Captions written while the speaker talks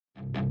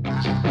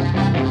What's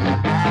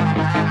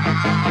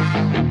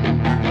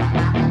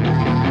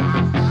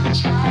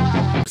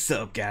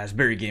up guys,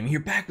 Barry Gaming here,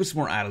 back with some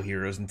more Idle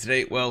Heroes, and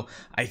today, well,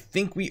 I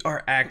think we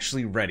are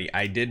actually ready.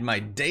 I did my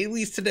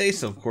dailies today,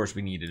 so of course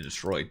we need to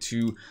destroy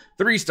 2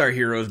 3-star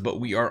heroes,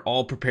 but we are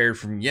all prepared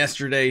from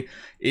yesterday.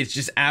 It's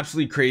just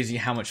absolutely crazy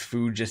how much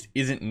food just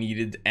isn't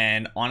needed,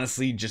 and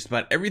honestly, just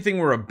about everything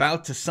we're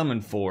about to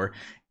summon for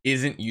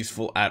isn't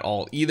useful at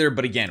all either.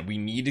 But again, we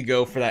need to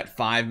go for that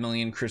 5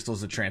 million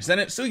crystals of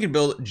Transcendence so we can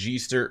build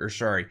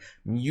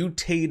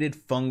mutated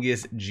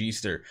fungus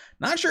G-Ster.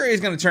 Not sure how he's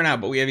going to turn out,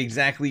 but we have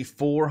exactly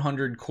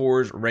 400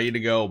 cores ready to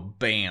go.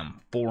 Bam,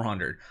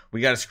 400.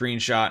 We got a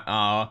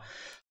screenshot.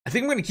 I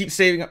think I'm going to keep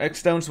saving up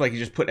X-Stones so I can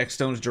just put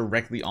X-Stones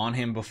directly on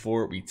him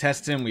before we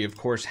test him. We, of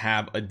course,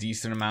 have a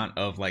decent amount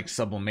of, like,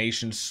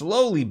 sublimation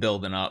slowly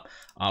building up.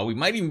 We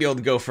might even be able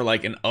to go for,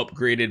 like, an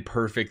upgraded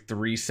perfect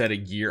 3 set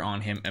of gear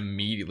on him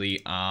immediately.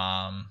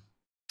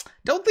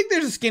 Don't think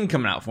there's a skin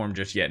coming out for him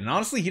just yet. And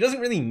honestly, he doesn't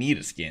really need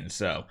a skin.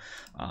 So,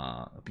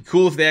 it'd be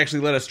cool if they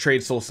actually let us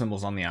trade soul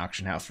symbols on the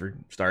auction house for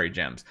starry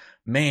gems.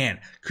 Man,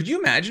 could you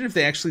imagine if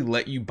they actually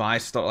let you buy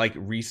stuff, like,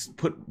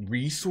 put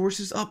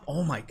resources up?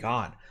 Oh my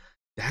god.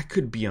 That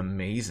could be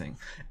amazing.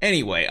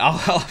 Anyway, I'll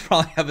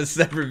probably have a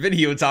separate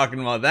video talking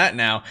about that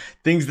now.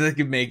 Things that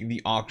could make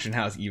the auction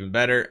house even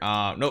better.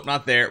 Nope,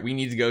 not there. We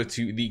need to go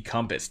to the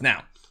compass.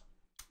 Now,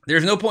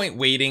 there's no point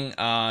waiting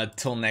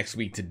till next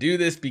week to do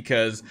this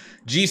because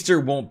G-Ster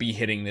won't be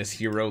hitting this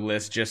hero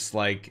list. Just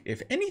like,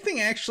 if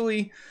anything,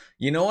 actually,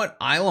 you know what?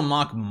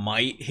 Islamok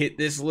might hit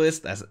this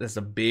list. That's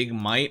a big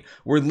might.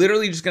 We're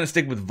literally just going to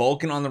stick with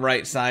Vulcan on the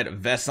right side,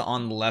 Vesa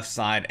on the left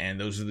side, and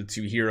those are the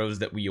 2 heroes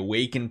that we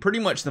awaken pretty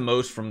much the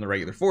most from the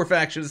regular 4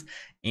 factions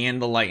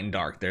and the light and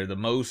dark. They're the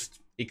most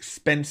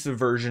expensive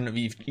version of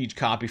each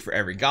copy for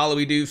every gala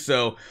we do.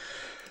 So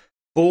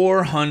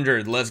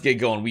 400, let's get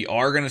going. We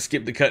are going to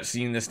skip the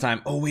cutscene this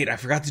time. Oh wait, I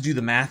forgot to do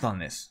the math on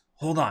this.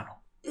 Hold on.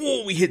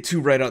 Oh, we hit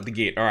 2 right out the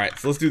gate. All right,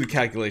 so let's do the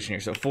calculation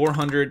here. So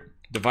 400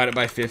 divided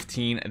by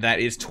 15, that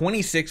is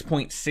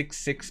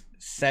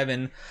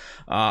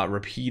 26.667,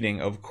 repeating,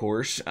 of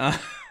course.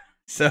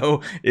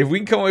 So if we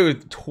can come away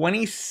with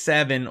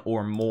 27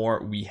 or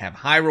more, we have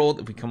high rolled.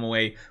 If we come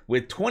away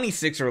with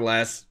 26 or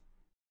less,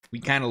 we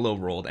kind of low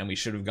rolled, and we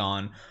should have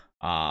gone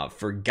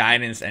for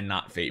guidance and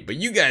not fate. But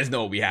you guys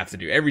know what we have to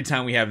do. Every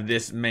time we have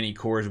this many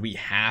cores, we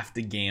have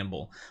to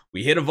gamble.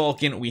 We hit a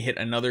Vulcan, we hit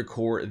another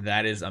core.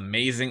 That is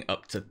amazing.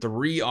 Up to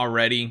 3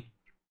 already.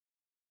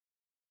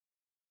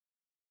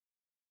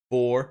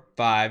 4,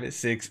 5,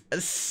 6,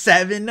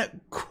 7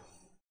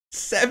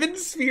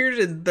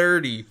 spheres and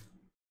 30.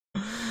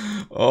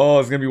 Oh,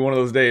 it's gonna be one of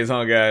those days,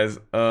 huh, guys?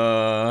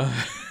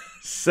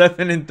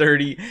 7 and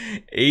 30,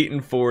 8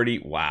 and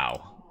 40.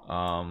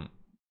 Wow.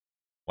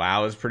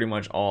 Wow is pretty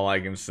much all I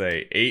can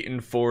say. 8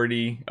 and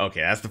 40. Okay,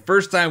 that's the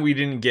first time we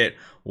didn't get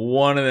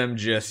one of them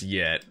just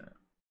yet.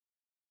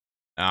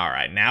 All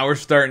right, now we're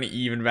starting to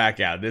even back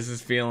out. This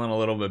is feeling a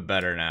little bit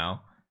better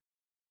now.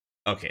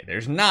 Okay,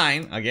 there's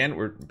 9. Again,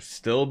 we're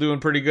still doing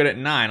pretty good at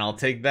 9. I'll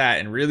take that.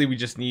 And really, we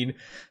just need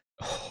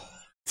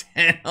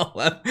 10,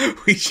 11.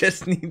 We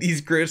just need these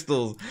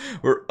crystals.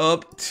 We're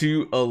up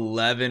to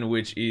 11,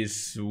 which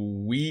is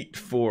sweet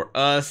for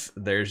us.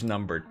 There's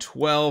number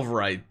 12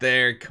 right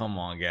there. Come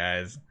on,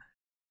 guys.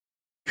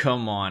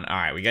 Come on. All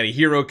right, we got a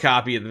hero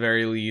copy at the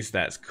very least.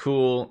 That's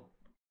cool.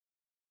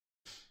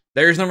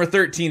 There's number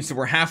 13, so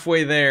we're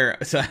halfway there.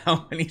 So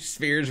how many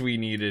spheres we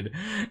needed?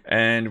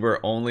 And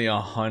we're only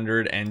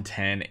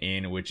 110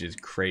 in, which is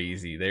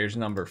crazy. There's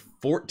number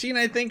 14,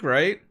 I think,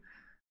 right?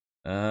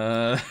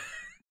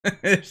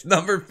 It's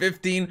number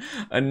 15.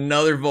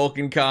 Another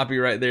Vulcan copy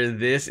right there.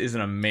 This is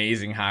an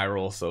amazing high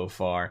roll so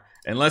far.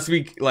 Unless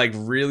we, like,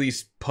 really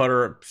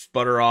sputter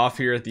off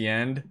here at the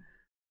end.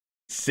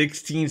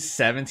 16,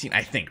 17,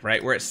 I think,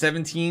 right? We're at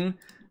 17.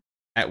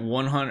 At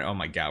 100, oh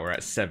my god, we're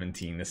at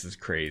 17. This is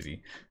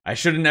crazy. I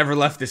should have never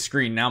left this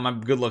screen. Now my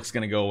good luck's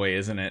gonna go away,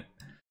 isn't it?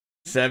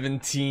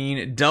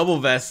 17, double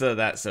Vesa,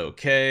 that's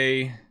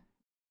okay.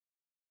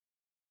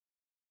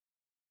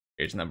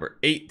 Here's number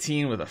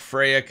 18 with a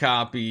Freya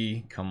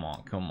copy. Come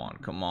on, come on,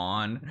 come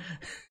on.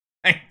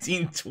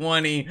 19,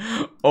 20.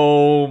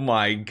 Oh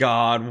my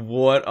god,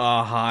 what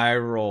a high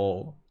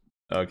roll.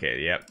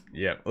 Okay, yep.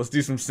 Let's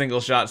do some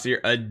single shots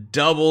here. A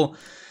double.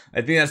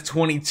 I think that's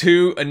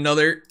 22.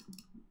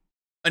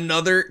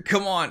 Another,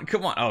 come on.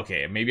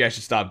 Okay, maybe I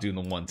should stop doing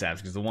the 1-taps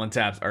because the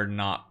 1-taps are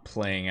not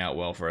playing out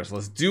well for us.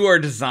 Let's do our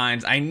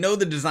designs. I know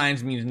the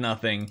designs means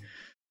nothing,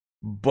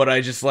 but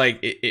I just like,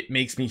 it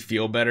makes me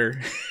feel better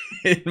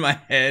in my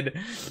head.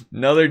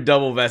 Another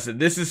double Vesa.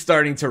 This is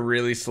starting to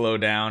really slow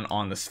down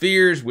on the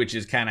spheres, which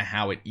is kind of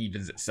how it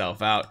evens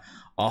itself out.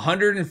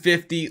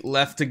 150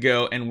 left to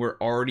go, and we're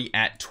already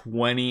at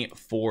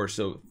 24.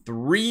 So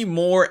 3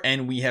 more,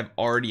 and we have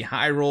already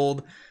high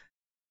rolled.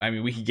 I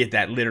mean, we could get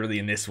that literally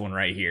in this one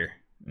right here.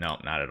 No,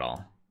 not at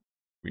all.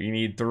 We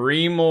need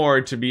 3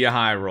 more to be a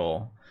high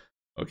roll.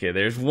 Okay,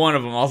 there's one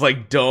of them. I was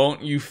like,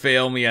 don't you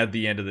fail me at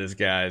the end of this,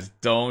 guys.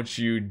 Don't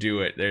you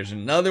do it. There's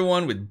another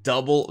one with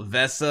double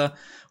Vesa.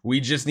 We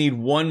just need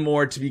one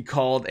more to be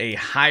called a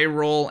high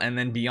roll, and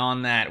then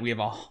beyond that, we have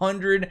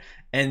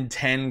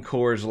 110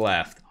 cores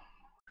left.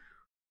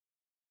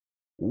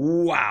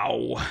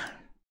 Wow.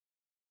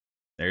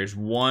 There's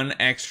one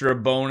extra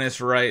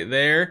bonus right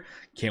there.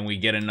 Can we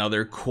get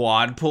another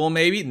quad pull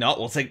maybe? No,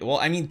 we'll take, well,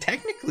 I mean,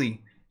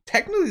 technically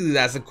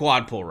that's a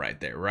quad pull right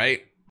there,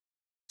 right?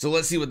 So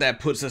let's see what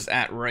that puts us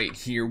at right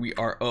here. We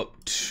are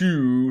up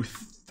to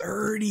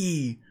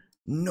 30.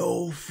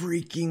 No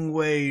freaking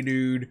way,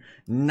 dude.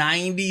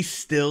 90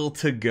 still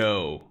to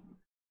go.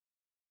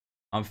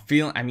 I'm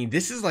feeling, I mean,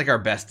 this is like our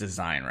best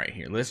design right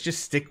here. Let's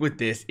just stick with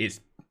this. It's,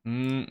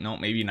 no,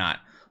 maybe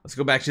not. Let's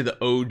go back to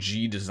the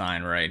OG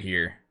design right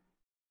here.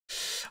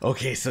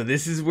 Okay, so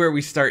this is where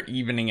we start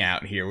evening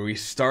out here, where we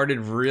started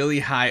really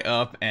high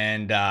up,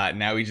 and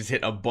now we just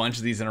hit a bunch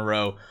of these in a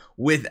row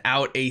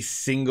without a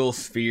single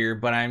sphere.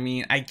 But I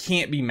mean, I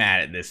can't be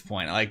mad at this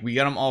point. Like, we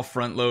got them all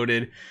front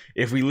loaded.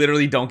 If we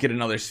literally don't get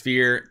another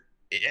sphere,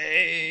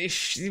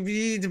 it's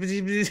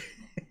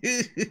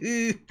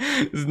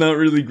not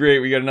really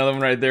great. We got another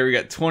one right there. We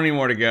got 20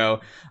 more to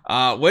go.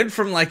 Went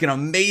from like an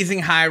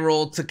amazing high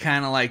roll to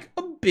kind of like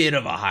a bit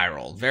of a high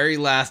roll. Very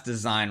last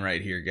design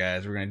right here,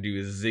 guys. We're gonna do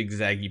a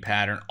zigzaggy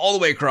pattern all the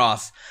way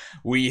across.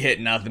 We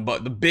hit nothing,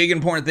 but the big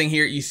important thing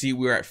here, you see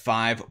we're at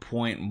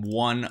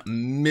 5.1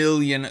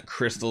 million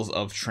crystals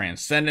of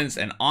transcendence,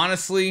 and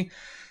honestly,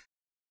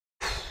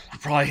 I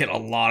probably hit a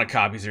lot of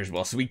copies here as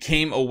well. So we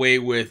came away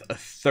with a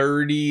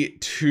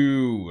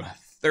 32,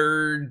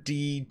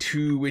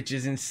 which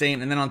is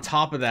insane. And then on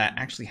top of that,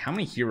 actually, how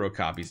many hero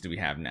copies do we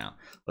have now?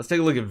 Let's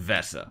take a look at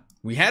Vesa.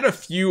 We had a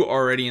few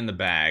already in the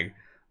bag.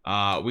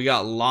 We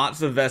got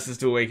lots of Vesas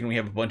to awaken. We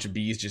have a bunch of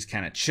bees just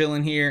kind of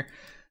chilling here.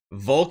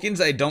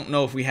 Vulcans, I don't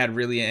know if we had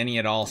really any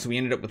at all. So we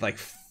ended up with like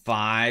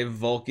 5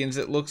 Vulcans,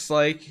 it looks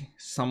like.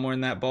 Somewhere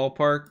in that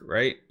ballpark,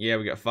 right? Yeah,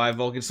 we got 5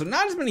 Vulcans. So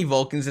not as many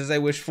Vulcans as I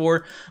wished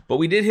for, but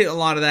we did hit a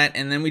lot of that.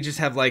 And then we just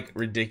have like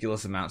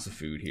ridiculous amounts of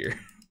food here.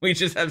 We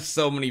just have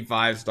so many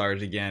 5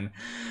 stars again.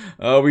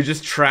 We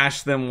just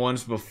trashed them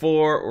once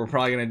before. We're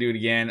probably going to do it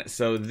again.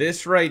 So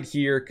this right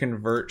here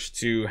converts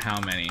to how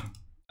many?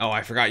 Oh,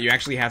 I forgot. You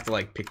actually have to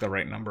like pick the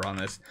right number on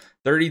this.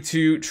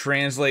 32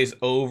 translates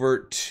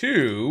over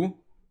to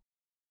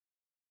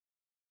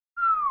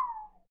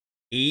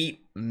 8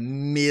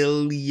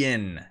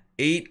 million.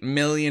 8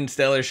 million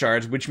stellar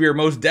shards, which we are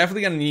most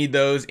definitely going to need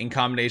those in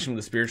combination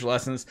with the spiritual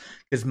essence,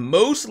 because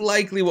most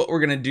likely what we're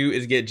going to do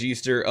is get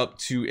G-Ster up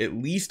to at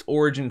least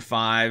Origin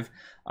 5,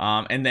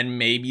 and then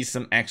maybe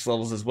some X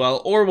levels as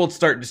well, or we'll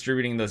start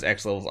distributing those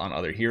X levels on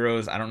other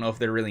heroes. I don't know if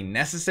they're really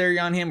necessary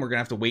on him. We're going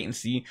to have to wait and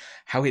see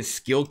how his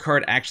skill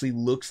card actually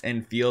looks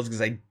and feels,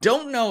 because I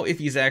don't know if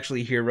he's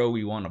actually a hero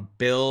we want to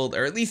build,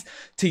 or at least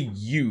to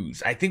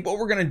use. I think what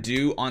we're going to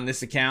do on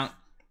this account,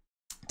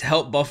 to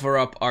help buffer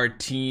up our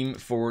team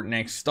for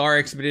next Star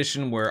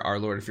Expedition, where our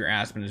Lord of Fear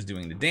Aspen is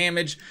doing the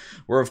damage,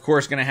 we're of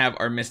course going to have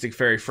our Mystic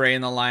Fairy Frey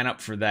in the lineup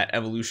for that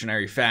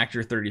evolutionary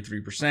factor,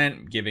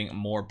 33%, giving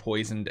more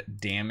poisoned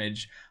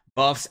damage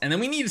buffs. And then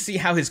we need to see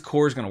how his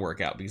core is going to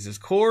work out, because his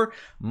core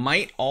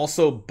might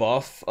also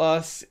buff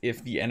us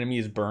if the enemy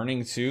is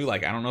burning too.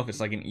 Like, I don't know if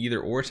it's like an either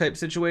or type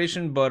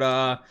situation,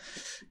 but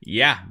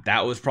yeah,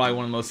 that was probably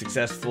one of the most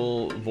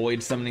successful void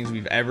summonings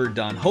we've ever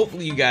done.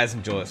 Hopefully you guys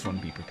enjoy this one.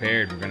 Be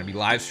prepared. We're going to be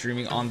live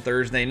streaming on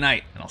Thursday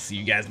night, and I'll see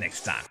you guys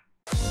next time.